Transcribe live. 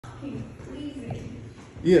Please me.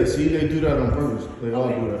 Yeah, see, they do that on purpose. They all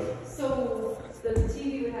do that. So the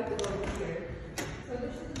TV would have to go here. So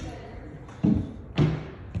this is better.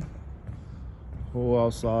 Whole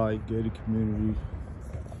outside, gated community.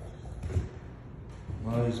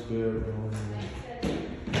 Nice bedroom.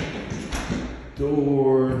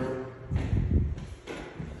 Door.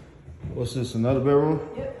 What's this? Another bedroom?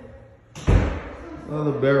 Yep.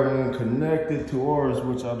 Another bedroom connected to ours,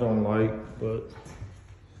 which I don't like, but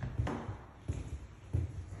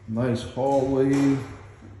nice hallway.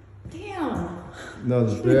 Damn.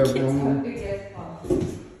 Another bedroom.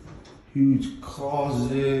 Huge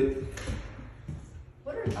closet.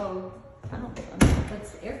 What are, oh, I don't know,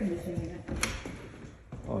 that's the air conditioning unit.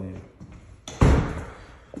 Oh yeah.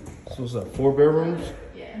 So what's that, 4 bedrooms?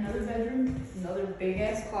 Yeah, another bedroom, another big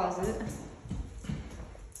ass closet.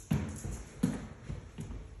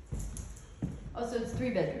 Oh, so it's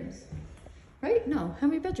 3 bedrooms, right? No, how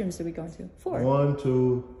many bedrooms did we go into? 4. 1,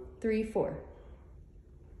 2, 3, 4.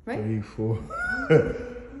 Right? 3, 4.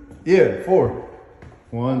 Yeah, 4.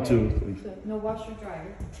 1, 2, 3. So no washer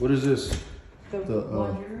dryer. What is this? The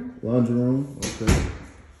laundry room. Laundry room. Okay.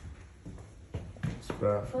 It's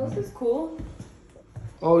bathroom. Oh, this is cool.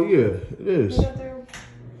 Oh yeah, it is. They got their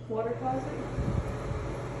water closet.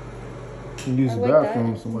 You can use I the like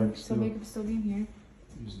bathroom. that. Somebody Somebody could still be in here.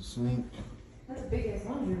 use the sink. That's a big ass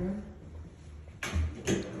laundry room.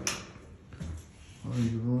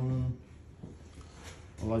 Laundry room.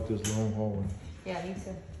 I like this long hallway. Yeah, me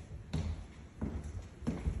too.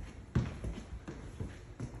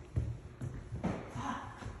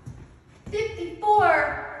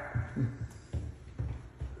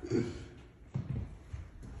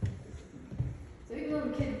 So even though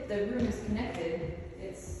the room is connected,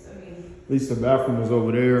 it's, I mean, At least the bathroom is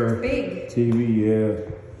over there. big. TV, yeah.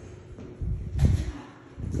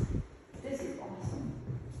 This is awesome.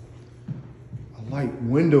 I like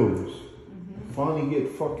windows. Finally get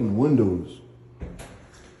fucking windows.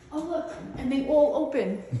 Oh look, and they all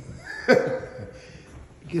open.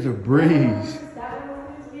 Get a breeze. That one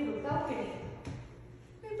opens, we have a balcony.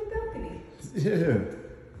 We have a balcony. Yeah.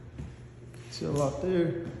 Chill out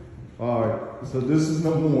there. All right, so this is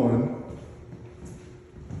number 1.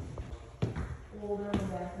 Older in the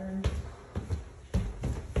bathroom.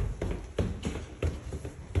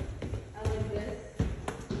 I like this.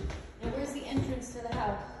 Now where's the entrance to the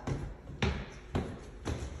house?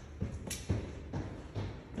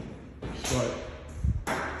 Right.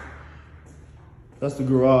 That's the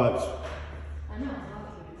garage. I know,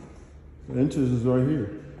 The entrance is right here.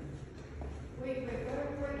 wait, right there?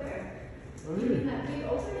 Right You mean here. that big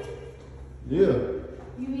opening? Yeah.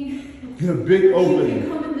 You mean The big you opening.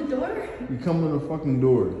 come in the door? You come in the fucking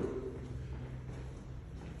door.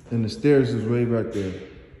 And the stairs is way back there.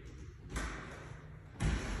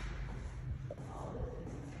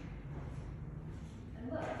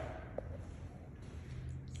 And look.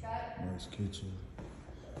 Scott. Nice kitchen.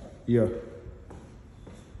 Yeah.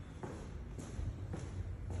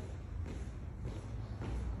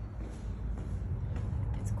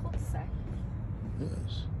 It's a cul-de-sac.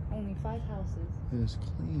 Yes. Only 5 houses. And it's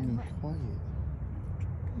clean and quiet.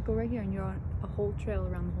 Go right here and you're on a whole trail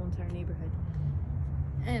around the whole entire neighborhood.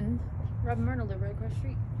 And Rob and Myrna live right across the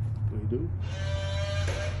street. We do.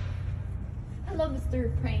 I love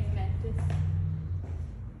Mr. Praying Mantis.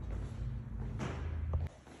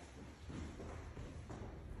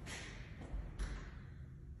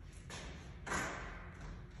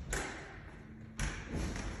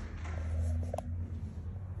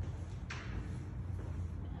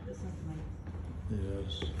 This is nice.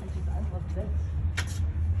 Yes. I love this.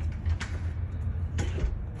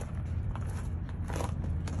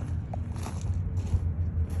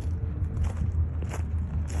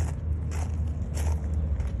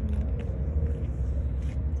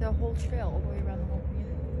 It's a whole trail all the way around the whole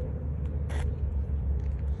community.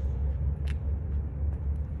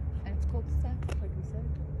 And it's cul-de-sac.